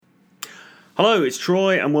Hello, it's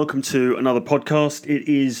Troy and welcome to another podcast. It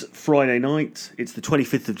is Friday night. It's the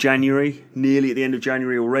 25th of January, nearly at the end of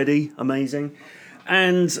January already. Amazing.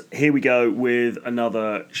 And here we go with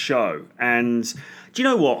another show. And do you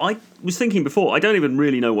know what? I was thinking before, I don't even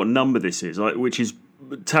really know what number this is, which is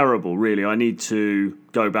terrible, really. I need to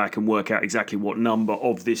go back and work out exactly what number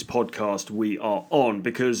of this podcast we are on.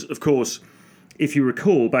 Because, of course, if you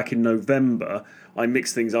recall, back in November, I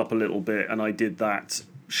mixed things up a little bit and I did that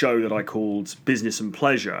show that I called Business and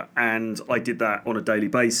Pleasure, and I did that on a daily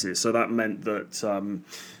basis. So that meant that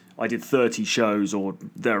I did 30 shows or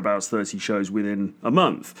thereabouts 30 shows within a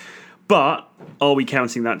month. But are we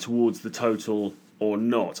counting that towards the total or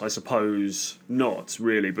not? I suppose not,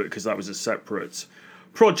 really, because that was a separate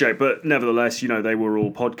project. But nevertheless, you know, they were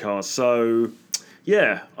all podcasts. So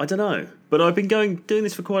yeah, I don't know. But I've been doing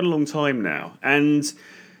this for quite a long time now. And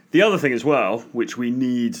the other thing as well, which we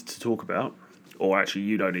need to talk about, or actually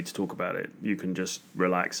you don't need to talk about it, you can just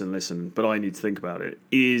relax and listen, but I need to think about it,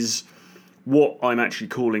 is what I'm actually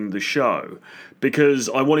calling the show. Because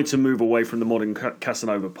I wanted to move away from the Modern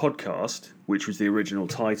Casanova podcast, which was the original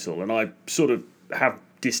title, and I sort of have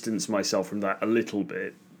distanced myself from that a little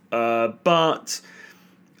bit. But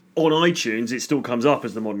on iTunes, it still comes up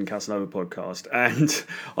as the Modern Casanova podcast, and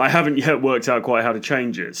I haven't yet worked out quite how to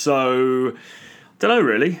change it. So don't know,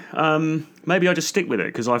 really. Maybe I just stick with it,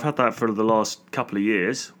 because I've had that for the last couple of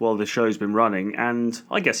years while the show's been running, and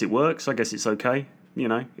I guess it works. I guess it's okay. You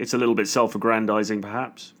know, it's a little bit self-aggrandizing,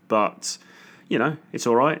 perhaps, but, you know, it's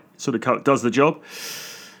all right. It sort of does the job.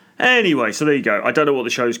 Anyway, so there you go. I don't know what the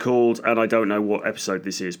show's called, and I don't know what episode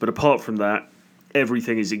this is, but apart from that,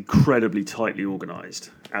 everything is incredibly tightly organised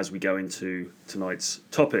as we go into tonight's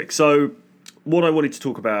topic. So what I wanted to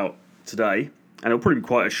talk about today, and it'll probably be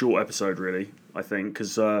quite a short episode, really, I think,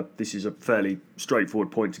 because this is a fairly straightforward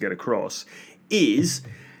point to get across, is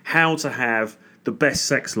how to have the best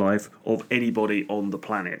sex life of anybody on the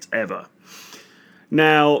planet ever.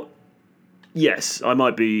 Now, yes, there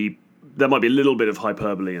might be a little bit of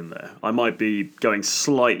hyperbole in there. I might be going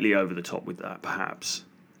slightly over the top with that, perhaps.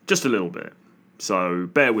 Just a little bit. So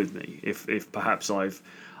bear with me if perhaps I've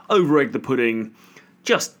over-egged the pudding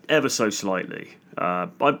just ever so slightly. I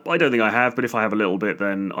don't think I have, but if I have a little bit,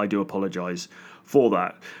 then I do apologise for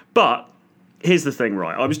that. But here's the thing,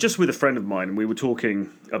 right? I was just with a friend of mine, and we were talking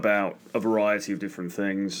about a variety of different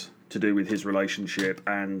things to do with his relationship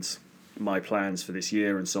and my plans for this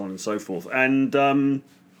year and so on and so forth. And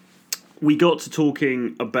we got to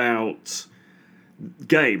talking about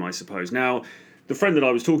game, I suppose. Now, the friend that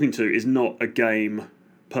I was talking to is not a game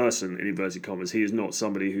person, in inverted commas. He is not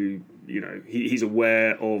somebody who, you know, he's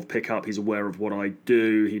aware of pickup, he's aware of what I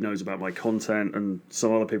do, he knows about my content and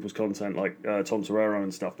some other people's content like Tom Torero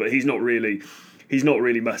and stuff, but he's not really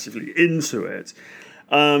massively into it.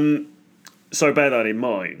 So bear that in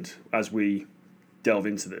mind as we delve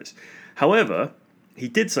into this. However, he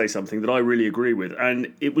did say something that I really agree with,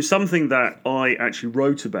 and it was something that I actually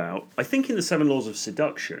wrote about, I think in the 7 Laws of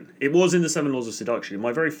Seduction. It was in the 7 Laws of Seduction, in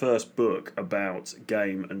my very first book about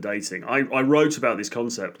game and dating. I wrote about this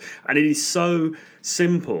concept, and it is so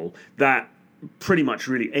simple that pretty much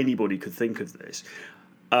really anybody could think of this.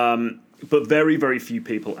 But very, very few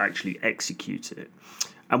people actually execute it.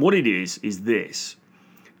 And what it is this.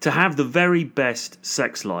 To have the very best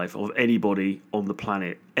sex life of anybody on the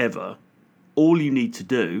planet ever, all you need to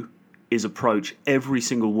do is approach every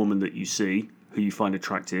single woman that you see who you find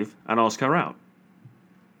attractive and ask her out.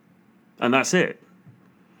 And that's it.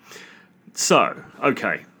 So,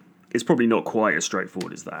 okay, it's probably not quite as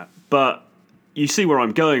straightforward as that, but you see where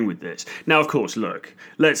I'm going with this. Now, of course, look,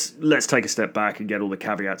 let's take a step back and get all the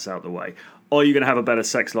caveats out of the way. Are you going to have a better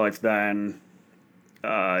sex life than,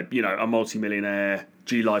 a multi-millionaire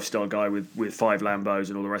G-lifestyle guy with 5 Lambos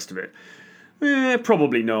and all the rest of it?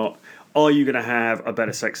 Probably not. Are you going to have a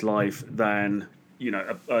better sex life than,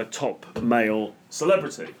 a top male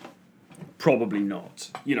celebrity? Probably not.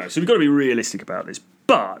 So we've got to be realistic about this.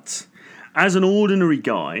 But as an ordinary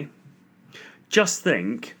guy, just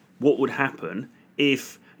think what would happen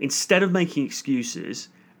if, instead of making excuses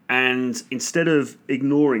and instead of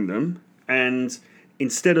ignoring them and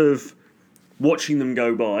instead of watching them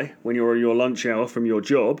go by when you're on your lunch hour from your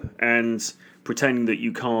job and pretending that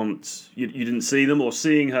you didn't see them, or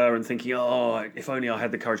seeing her and thinking, oh, if only I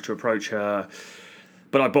had the courage to approach her,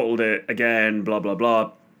 but I bottled it again, blah, blah,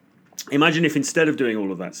 blah. Imagine if instead of doing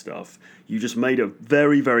all of that stuff, you just made a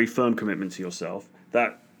very, very firm commitment to yourself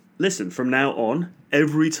that, listen, from now on,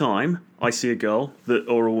 every time I see a girl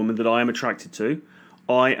or a woman that I am attracted to,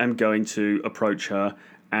 I am going to approach her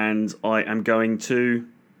and I am going to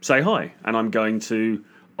say hi, and I'm going to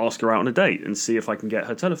ask her out on a date and see if I can get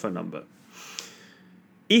her telephone number.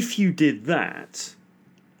 if you did that,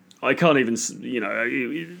 I can't even,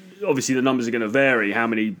 obviously the numbers are going to vary how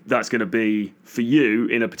many that's going to be for you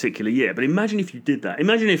in a particular year. But imagine if you did that.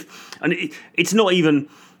 Imagine if, and it's not even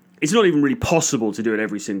really possible to do it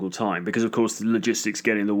every single time because, of course, the logistics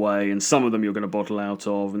get in the way, and some of them you're going to bottle out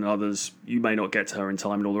of, and others you may not get to her in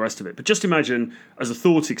time, and all the rest of it. But just imagine, as a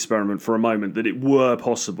thought experiment for a moment, that it were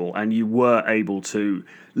possible and you were able to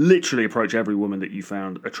literally approach every woman that you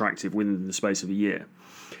found attractive within the space of a year.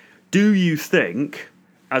 Do you think,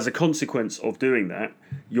 as a consequence of doing that,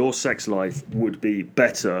 your sex life would be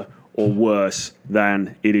better or worse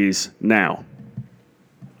than it is now?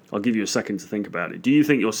 I'll give you a second to think about it. Do you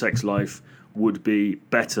think your sex life would be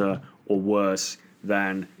better or worse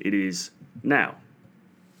than it is now?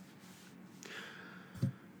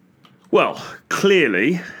 Well,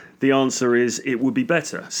 clearly, the answer is it would be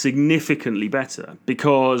better, significantly better,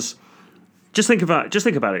 because just think about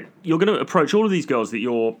it. You're going to approach all of these girls that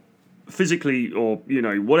you're physically or,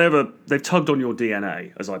 whatever, they've tugged on your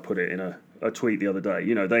DNA, as I put it in a tweet the other day.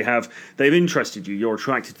 They've interested you, you're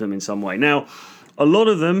attracted to them in some way. Now, a lot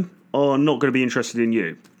of them are not going to be interested in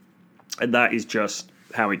you, and that is just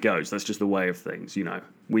how it goes. That's just the way of things.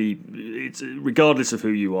 It's regardless of who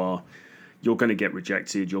you are, you're going to get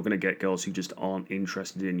rejected. You're going to get girls who just aren't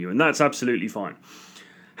interested in you, and that's absolutely fine.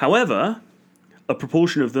 However, a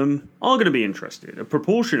proportion of them are going to be interested. A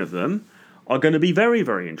proportion of them are going to be very,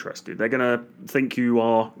 very interested. They're going to think you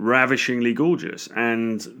are ravishingly gorgeous,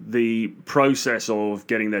 and the process of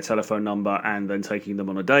getting their telephone number and then taking them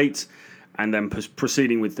on a date and then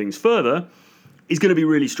proceeding with things further is going to be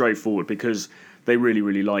really straightforward because they really,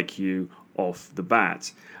 really like you off the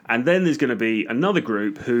bat. And then there's going to be another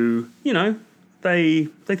group who, they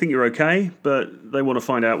think you're okay, but they want to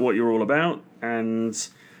find out what you're all about, and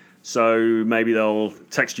so maybe they'll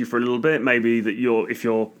text you for a little bit. Maybe that if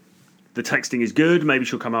the texting is good, maybe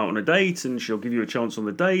she'll come out on a date and she'll give you a chance on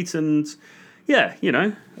the date, and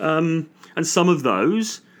and some of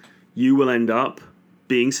those you will end up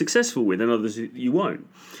being successful with, and others you won't.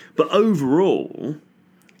 But overall,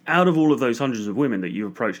 out of all of those hundreds of women that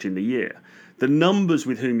you've approached in the year, the numbers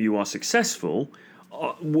with whom you are successful,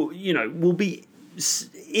 will be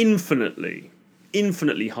infinitely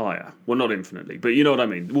higher. Well, not infinitely, but you know what I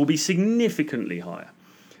mean. Will be significantly higher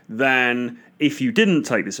than if you didn't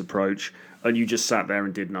take this approach and you just sat there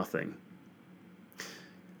and did nothing.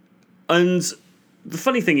 And the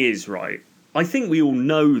funny thing is, right, I think we all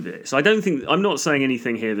know this. I'm not saying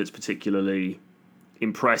anything here that's particularly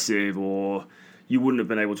impressive or you wouldn't have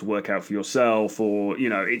been able to work out for yourself, or,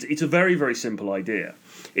 it's a very, very simple idea.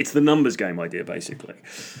 It's the numbers game idea, basically.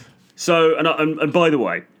 So, and by the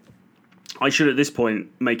way, I should at this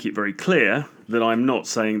point make it very clear that I'm not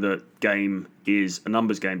saying that game is a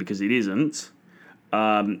numbers game, because it isn't.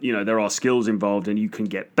 There are skills involved and you can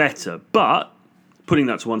get better. But putting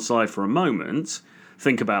that to one side for a moment,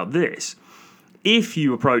 think about this. If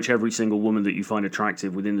you approach every single woman that you find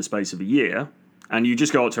attractive within the space of a year, and you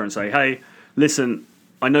just go up to her and say, hey, listen,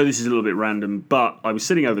 I know this is a little bit random, but I was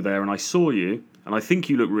sitting over there and I saw you, and I think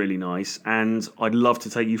you look really nice, and I'd love to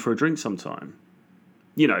take you for a drink sometime.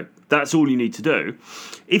 That's all you need to do.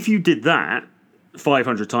 If you did that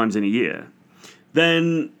 500 times in a year,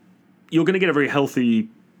 then you're going to get a very healthy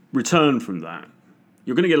return from that.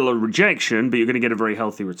 You're going to get a lot of rejection, but you're going to get a very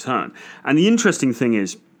healthy return. And the interesting thing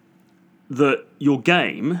is that your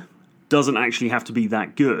game doesn't actually have to be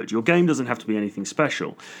that good. Your game doesn't have to be anything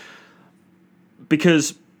special.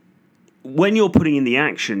 Because when you're putting in the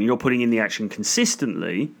action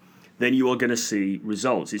consistently, then you are going to see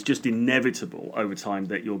results. It's just inevitable over time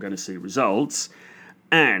that you're going to see results.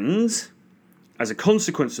 And as a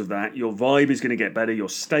consequence of that, your vibe is going to get better, your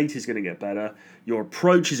state is going to get better, your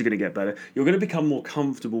approaches are going to get better. You're going to become more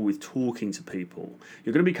comfortable with talking to people.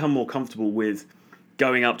 You're going to become more comfortable with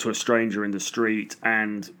going up to a stranger in the street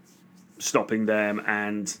and stopping them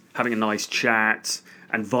and having a nice chat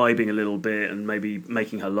and vibing a little bit and maybe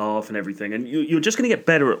making her laugh and everything. And you're just going to get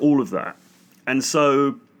better at all of that. And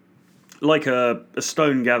so, like a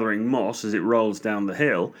stone gathering moss as it rolls down the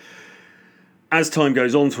hill, as time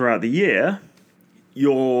goes on throughout the year,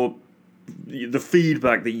 the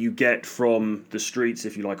feedback that you get from the streets,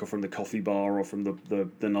 if you like, or from the coffee bar or from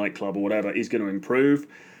the nightclub or whatever, is going to improve.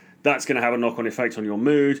 That's going to have a knock-on effect on your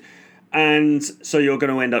mood. And so you're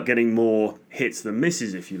going to end up getting more hits than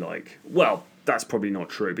misses, if you like. Well, that's probably not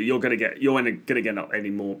true, but you're going to end up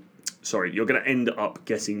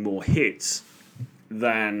getting more hits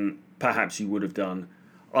than perhaps you would have done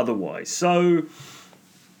otherwise. So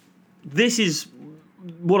this is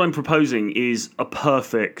what I'm proposing is a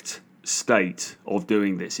perfect state of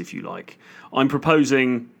doing this, if you like. I'm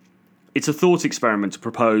proposing it's a thought experiment to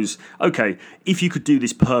propose, okay, if you could do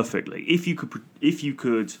this perfectly, if you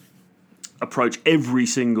could approach every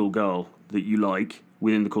single girl that you like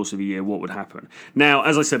within the course of a year, what would happen? Now,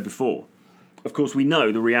 as I said before, of course, we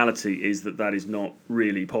know the reality is that is not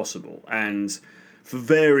really possible. And for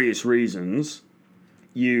various reasons,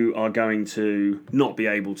 you are going to not be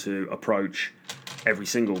able to approach every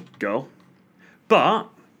single girl. But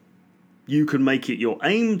you can make it your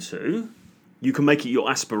aim to, you can make it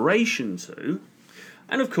your aspiration to.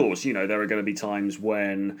 And of course, there are going to be times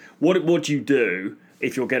when, what do you do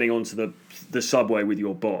if you're getting onto the subway with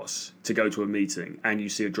your boss to go to a meeting and you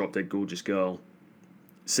see a drop-dead gorgeous girl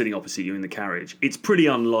sitting opposite you in the carriage? It's pretty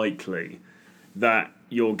unlikely that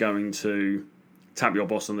you're going to tap your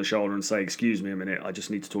boss on the shoulder and say, excuse me a minute, I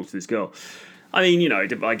just need to talk to this girl. I mean,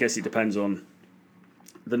 I guess it depends on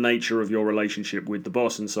the nature of your relationship with the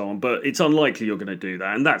boss and so on, but it's unlikely you're going to do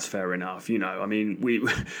that, and that's fair enough. I mean,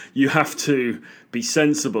 you have to be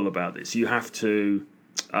sensible about this. You have to,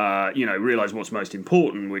 realize what's most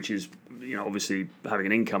important, which is, obviously having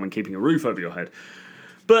an income and keeping a roof over your head.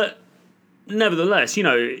 But nevertheless,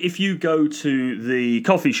 if you go to the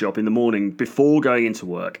coffee shop in the morning before going into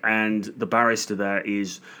work and the barista there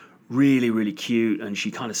is really, really cute and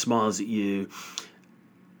she kind of smiles at you,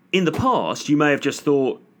 in the past, you may have just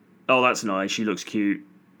thought, oh, that's nice, she looks cute,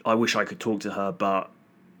 I wish I could talk to her, but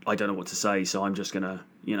I don't know what to say, so I'm just going to,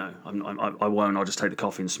 I won't, I'll just take the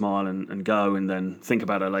coffee and smile and go, and then think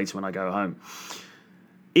about her later when I go home.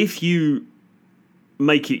 If you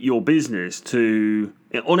make it your business to,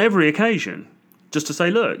 on every occasion, just to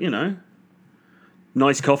say, look,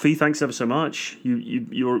 nice coffee, thanks ever so much,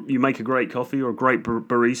 you make a great coffee, you're a great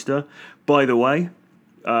barista, by the way,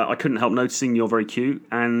 I couldn't help noticing you're very cute,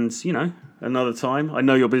 and, another time, I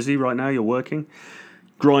know you're busy right now, you're working,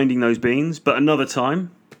 grinding those beans, but another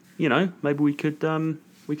time, maybe we could hang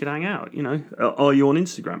out, Are you on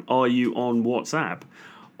Instagram? Are you on WhatsApp?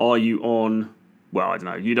 Are you on, well, I don't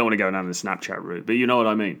know, you don't want to go down the Snapchat route, but you know what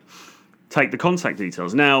I mean. Take the contact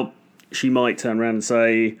details. Now, she might turn around and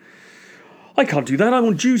say, I can't do that, I'm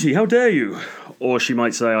on duty, how dare you? Or she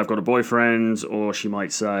might say, I've got a boyfriend, or she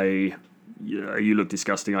might say, you look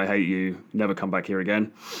disgusting, I hate you, never come back here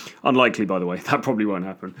again. Unlikely, by the way, that probably won't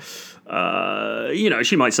happen.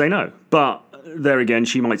 She might say no, but there again,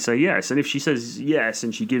 she might say yes. And if she says yes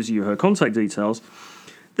and she gives you her contact details,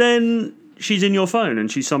 then she's in your phone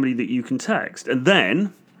and she's somebody that you can text. And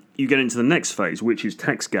then you get into the next phase, which is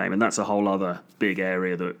text game, and that's a whole other big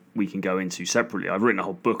area that we can go into separately. I've written a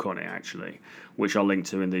whole book on it, actually, which I'll link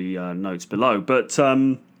to in the notes below. But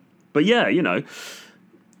yeah,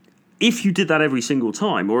 if you did that every single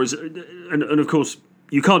time, and of course,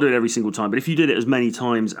 you can't do it every single time, but if you did it as many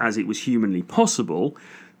times as it was humanly possible,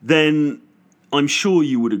 then I'm sure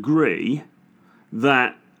you would agree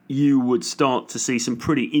that you would start to see some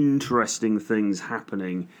pretty interesting things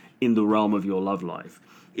happening in the realm of your love life.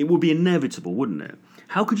 It would be inevitable, wouldn't it?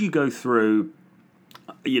 How could you go through,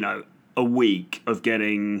 a week of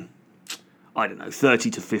getting, 30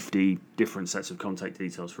 to 50 different sets of contact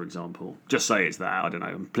details, for example? Just say it's that, I don't know,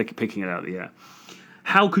 I'm picking it out of the air.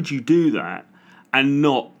 How could you do that and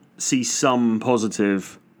not see some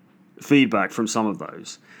positive feedback from some of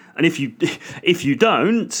those? And if you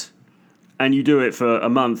don't, and you do it for a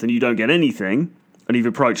month and you don't get anything, and you've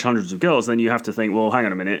approached hundreds of girls, then you have to think, well, hang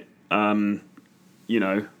on a minute,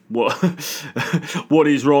 what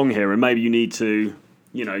is wrong here? And maybe you need to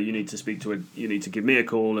give me a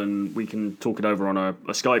call and we can talk it over on a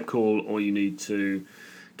Skype call, or you need to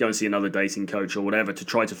go and see another dating coach or whatever to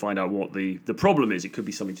try to find out what the problem is. It could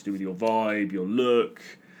be something to do with your vibe, your look,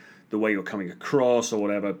 the way you're coming across or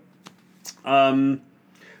whatever.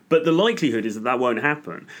 But the likelihood is that won't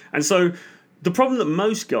happen. And so the problem that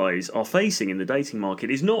most guys are facing in the dating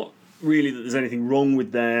market is not really that there's anything wrong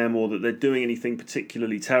with them, or that they're doing anything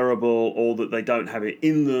particularly terrible, or that they don't have it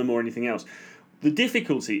in them or anything else. The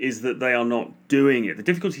difficulty is that they are not doing it. The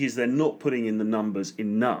difficulty is they're not putting in the numbers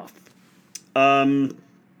enough. I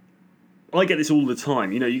get this all the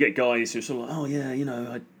time. You get guys who are sort of like, oh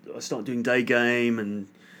yeah, I start doing day game, and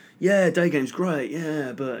yeah, day game's great,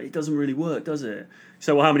 yeah, but it doesn't really work, does it?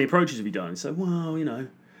 So, well, how many approaches have you done? So, well,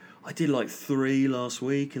 I did like 3 last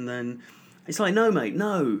week, and then it's like, no, mate,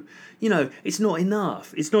 no. It's not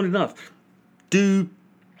enough. It's not enough. Do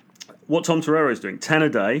what Tom Torero is doing, 10 a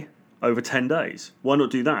day over 10 days. Why not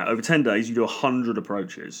do that? Over 10 days, you do 100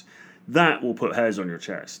 approaches. That will put hairs on your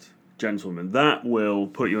chest, gentlemen. That will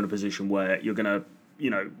put you in a position where you're going to,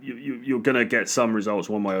 you're going to get some results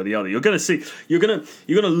one way or the other. You're going to see, you're going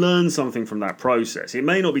to learn something from that process. It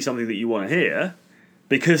may not be something that you want to hear,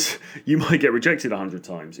 because you might get rejected 100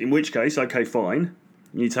 times. In which case, okay, fine.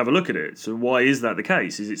 You need to have a look at it. So why is that the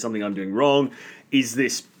case? Is it something I'm doing wrong? Is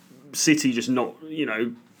this city just not,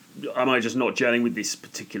 am I just not gelling with this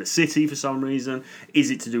particular city for some reason?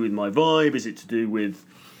 Is it to do with my vibe? Is it to do with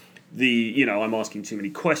I'm asking too many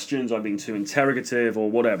questions, I'm being too interrogative or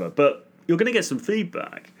whatever? But you're going to get some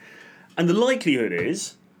feedback. And the likelihood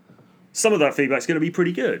is some of that feedback's going to be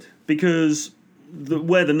pretty good, because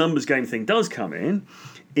where the numbers game thing does come in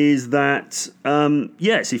is that,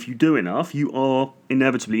 yes, if you do enough, you are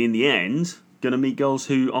inevitably, in the end, going to meet girls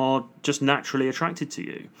who are just naturally attracted to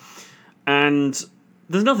you. And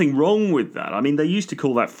there's nothing wrong with that. I mean, they used to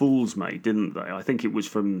call that fool's mate, didn't they? I think it was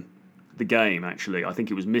from the game, actually. I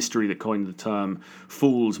think it was Mystery that coined the term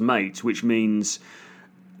fool's mate, which means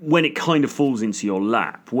when it kind of falls into your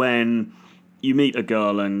lap, when you meet a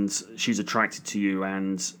girl and she's attracted to you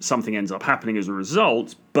and something ends up happening as a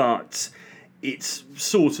result, but it's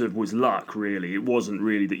sort of was luck, really. It wasn't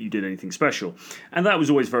really that you did anything special. And that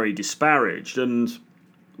was always very disparaged, and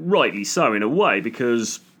rightly so in a way,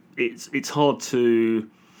 because it's hard to...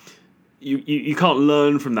 You can't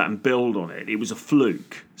learn from that and build on it. It was a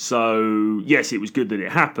fluke. So, yes, it was good that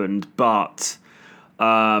it happened, but,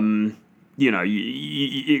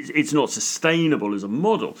 it's not sustainable as a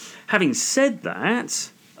model. Having said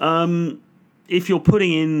that, if you're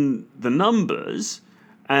putting in the numbers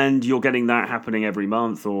and you're getting that happening every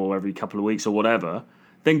month or every couple of weeks or whatever,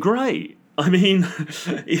 then great. I mean,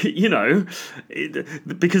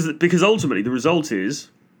 because ultimately the result is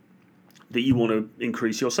that you want to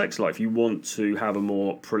increase your sex life. You want to have a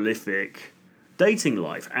more prolific dating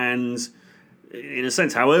life. And in a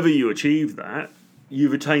sense, however you achieve that,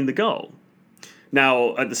 you've attained the goal.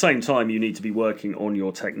 Now, at the same time, you need to be working on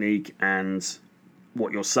your technique and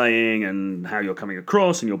what you're saying and how you're coming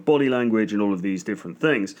across and your body language and all of these different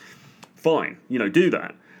things. Fine, do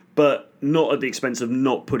that. But not at the expense of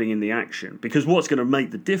not putting in the action. Because what's going to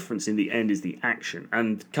make the difference in the end is the action.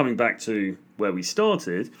 And coming back to where we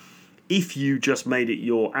started, if you just made it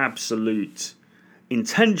your absolute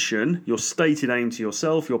intention, your stated aim to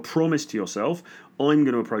yourself, your promise to yourself, I'm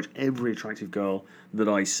going to approach every attractive girl that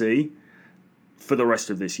I see for the rest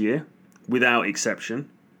of this year, without exception,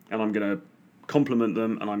 and I'm going to compliment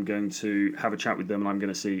them, and I'm going to have a chat with them, and I'm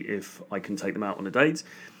going to see if I can take them out on a date.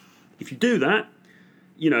 If you do that,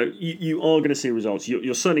 you are going to see results.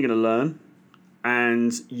 You're certainly going to learn,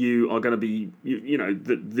 and you are going to be,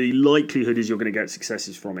 the likelihood is you're going to get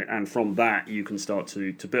successes from it, and from that you can start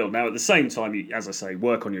to build. Now, at the same time, as I say,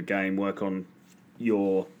 work on your game, work on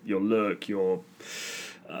your look, your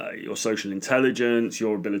social intelligence,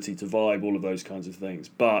 your ability to vibe, all of those kinds of things.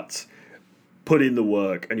 But put in the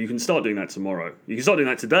work, and you can start doing that tomorrow. You can start doing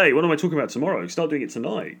that today. What am I talking about tomorrow? Start doing it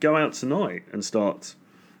tonight. Go out tonight and start,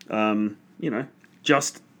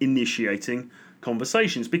 just initiating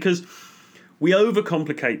conversations, because we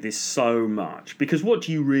overcomplicate this so much. Because what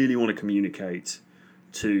do you really want to communicate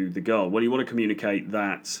to the girl? Well, you want to communicate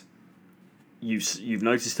that you've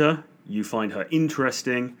noticed her, you find her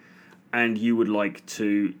interesting, and you would like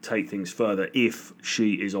to take things further if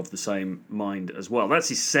she is of the same mind as well.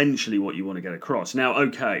 That's essentially what you want to get across. Now,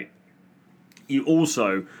 okay, you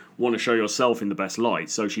also want to show yourself in the best light,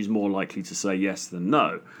 so she's more likely to say yes than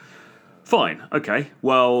no. Fine, okay,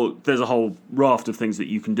 well, there's a whole raft of things that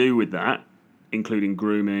you can do with that, including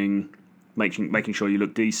grooming, making sure you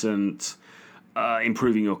look decent,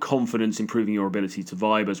 improving your confidence, improving your ability to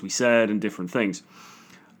vibe, as we said, and different things.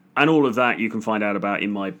 And all of that you can find out about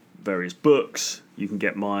in my various books. You can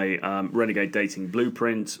get my Renegade Dating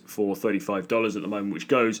Blueprint for $35 at the moment, which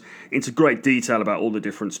goes into great detail about all the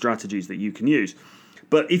different strategies that you can use.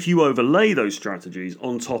 But if you overlay those strategies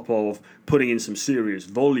on top of putting in some serious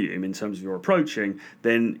volume in terms of your approaching,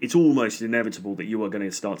 then it's almost inevitable that you are going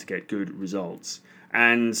to start to get good results.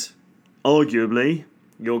 And arguably,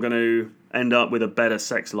 you're going to end up with a better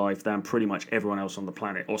sex life than pretty much everyone else on the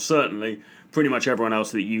planet, or certainly pretty much everyone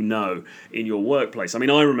else that you know in your workplace. I mean,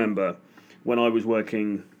 I remember when I was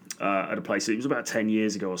working at a place, it was about 10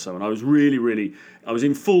 years ago or so, and I was I was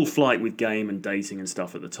in full flight with game and dating and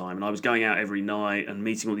stuff at the time, and I was going out every night and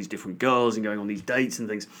meeting all these different girls and going on these dates and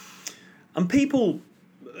things. And people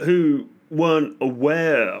who weren't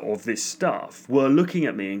aware of this stuff were looking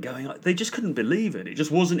at me and going, they just couldn't believe it. It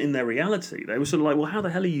just wasn't in their reality. They were sort of like, well, how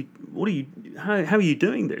the hell are you, how are you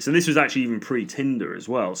doing this? And this was actually even pre-Tinder as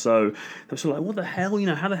well. So they were sort of like, what the hell,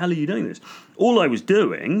 how the hell are you doing this? All I was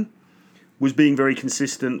doing was being very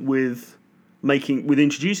consistent with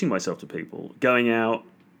introducing myself to people, going out,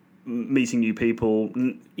 meeting new people.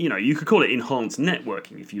 You could call it enhanced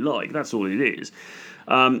networking if you like. That's all it is.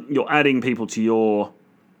 You're adding people to your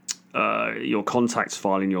contacts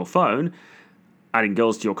file in your phone, adding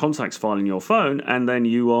girls to your contacts file in your phone, and then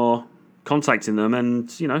you are contacting them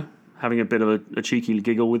and, having a bit of a cheeky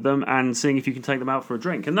giggle with them and seeing if you can take them out for a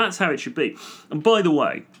drink. And that's how it should be. And by the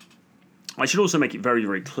way, I should also make it very,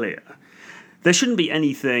 very clear. There shouldn't be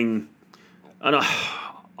anything... And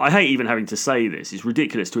I hate even having to say this. It's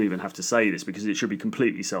ridiculous to even have to say this because it should be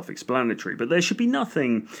completely self-explanatory. But there should be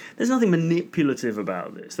nothing... There's nothing manipulative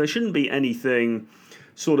about this. There shouldn't be anything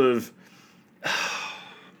sort of...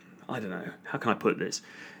 I don't know. How can I put this?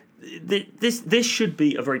 This should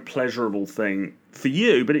be a very pleasurable thing for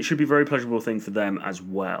you, but it should be a very pleasurable thing for them as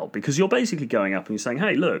well. Because you're basically going up and you're saying,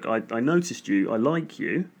 hey, look, I noticed you. I like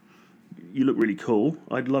you. You look really cool.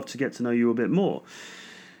 I'd love to get to know you a bit more.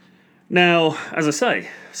 Now, as I say,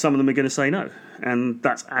 some of them are going to say no, and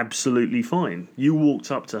that's absolutely fine. You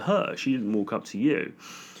walked up to her; she didn't walk up to you.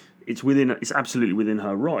 It's absolutely within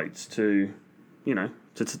her rights to,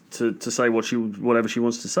 to say whatever she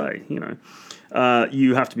wants to say.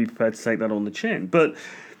 You have to be prepared to take that on the chin. But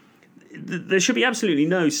there should be absolutely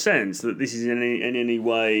no sense that this is in any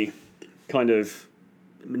way kind of,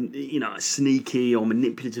 sneaky or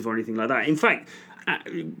manipulative or anything like that. In fact,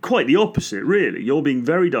 quite the opposite, really. You're being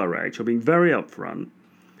very direct. You're being very upfront.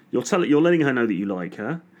 You're letting her know that you like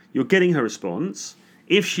her. You're getting her response.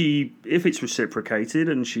 If it's reciprocated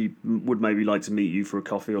and she would maybe like to meet you for a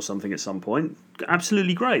coffee or something at some point,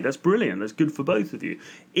 absolutely great. That's brilliant. That's good for both of you.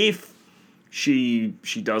 If she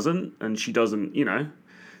doesn't, and she doesn't,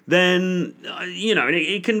 then,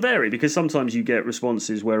 it can vary because sometimes you get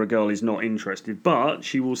responses where a girl is not interested, but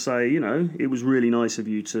she will say, it was really nice of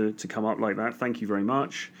you to come up like that. Thank you very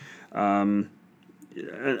much. And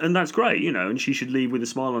that's great, and she should leave with a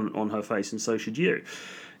smile on her face, and so should you.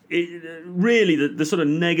 Really, the sort of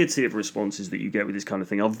negative responses that you get with this kind of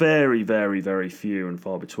thing are very, very, very few and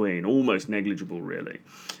far between, almost negligible, really.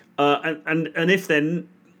 And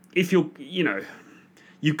if you're,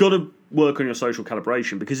 you've got to work on your social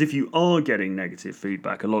calibration, because if you are getting negative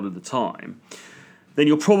feedback a lot of the time, then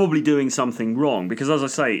you're probably doing something wrong, because as I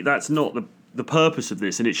say, that's not the purpose of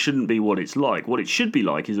this, and it shouldn't be what it's like. What it should be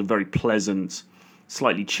like is a very pleasant,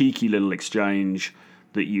 slightly cheeky little exchange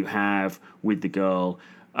that you have with the girl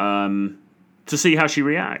to see how she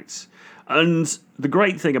reacts. And the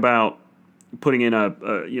great thing about putting in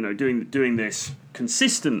doing this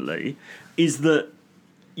consistently is that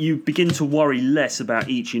you begin to worry less about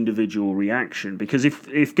each individual reaction, because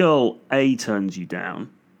if girl A turns you down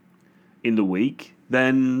in the week,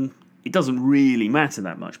 then it doesn't really matter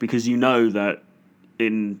that much, because you know that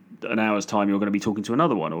in an hour's time you're going to be talking to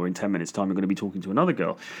another one, or in 10 minutes' time you're going to be talking to another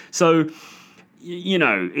girl. So,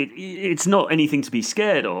 it's not anything to be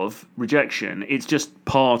scared of, rejection. It's just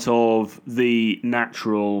part of the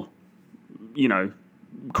natural,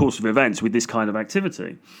 course of events with this kind of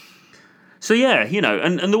activity. So yeah,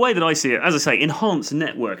 and the way that I see it, as I say, enhanced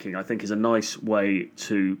networking, I think, is a nice way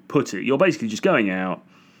to put it. You're basically just going out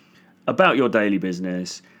about your daily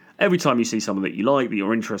business. Every time you see someone that you like, that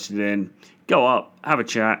you're interested in, go up, have a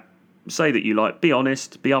chat, say that you like, be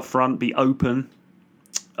honest, be upfront, be open,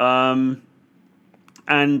 and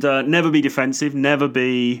never be defensive, never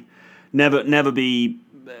be, regardless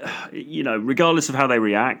of how they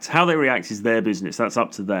react. How they react is their business. That's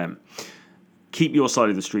up to them. Keep your side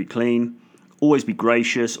of the street clean. Always be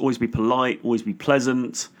gracious, always be polite, always be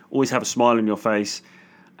pleasant, always have a smile on your face.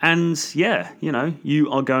 And yeah,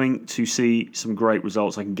 you are going to see some great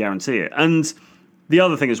results, I can guarantee it. And the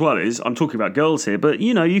other thing as well is, I'm talking about girls here, but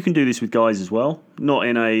you can do this with guys as well. Not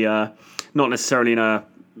necessarily to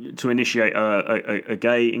initiate a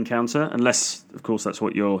gay encounter, unless of course that's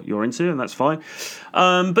what you're into, and that's fine.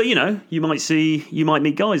 But you might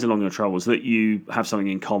meet guys along your travels that you have something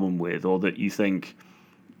in common with, or that you think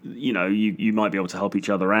you might be able to help each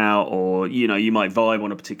other out, or you might vibe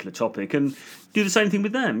on a particular topic, and do the same thing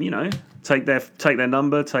with them. Take their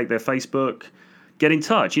number, take their Facebook, get in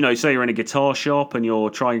touch. Say you're in a guitar shop and you're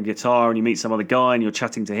trying a guitar, and you meet some other guy and you're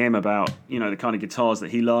chatting to him about the kind of guitars that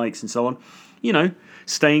he likes and so on.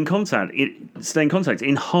 Stay in contact.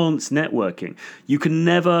 Enhance networking. You can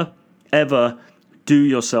never ever do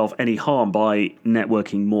yourself any harm by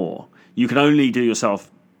networking more. You can only do yourself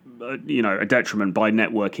a detriment by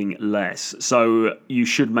networking less. So you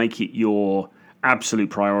should make it your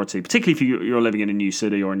absolute priority, particularly if you're living in a new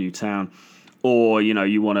city or a new town, or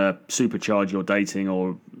you want to supercharge your dating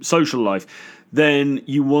or social life. Then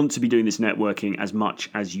you want to be doing this networking as much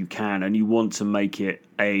as you can, and you want to make it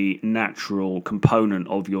a natural component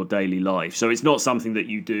of your daily life. So it's not something that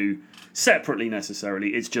you do separately necessarily,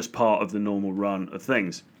 it's just part of the normal run of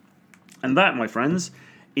things. And that, my friends,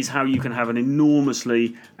 is how you can have an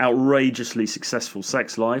enormously, outrageously successful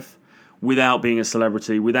sex life without being a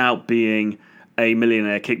celebrity, without being a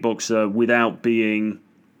millionaire kickboxer without being,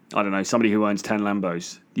 I don't know, somebody who owns 10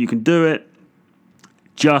 Lambos. You can do it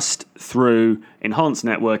just through enhanced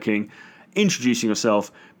networking, introducing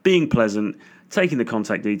yourself, being pleasant, taking the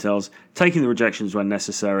contact details, taking the rejections when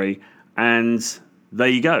necessary, and there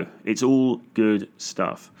you go. It's all good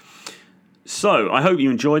stuff. So I hope you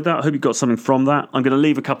enjoyed that. I hope you got something from that. I'm going to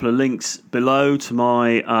leave a couple of links below to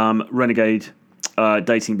my Renegade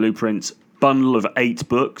Dating Blueprints bundle of 8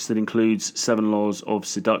 books that includes 7 Laws of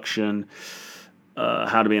Seduction,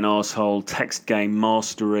 How to Be an Arsehole, Text Game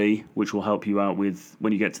Mastery, which will help you out with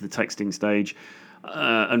when you get to the texting stage,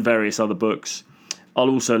 and various other books. I'll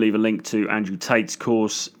also leave a link to Andrew Tate's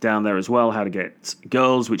course down there as well, How to Get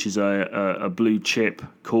Girls, which is a blue chip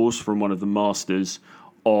course from one of the masters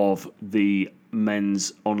of the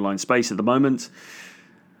men's online space at the moment.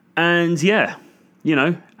 And yeah,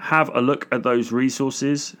 have a look at those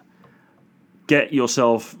resources. Get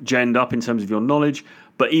yourself genned up in terms of your knowledge,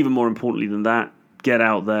 but even more importantly than that, get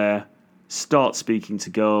out there, start speaking to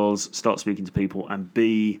girls, start speaking to people, and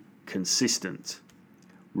be consistent.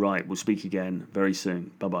 Right, we'll speak again very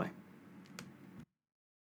soon. Bye-bye.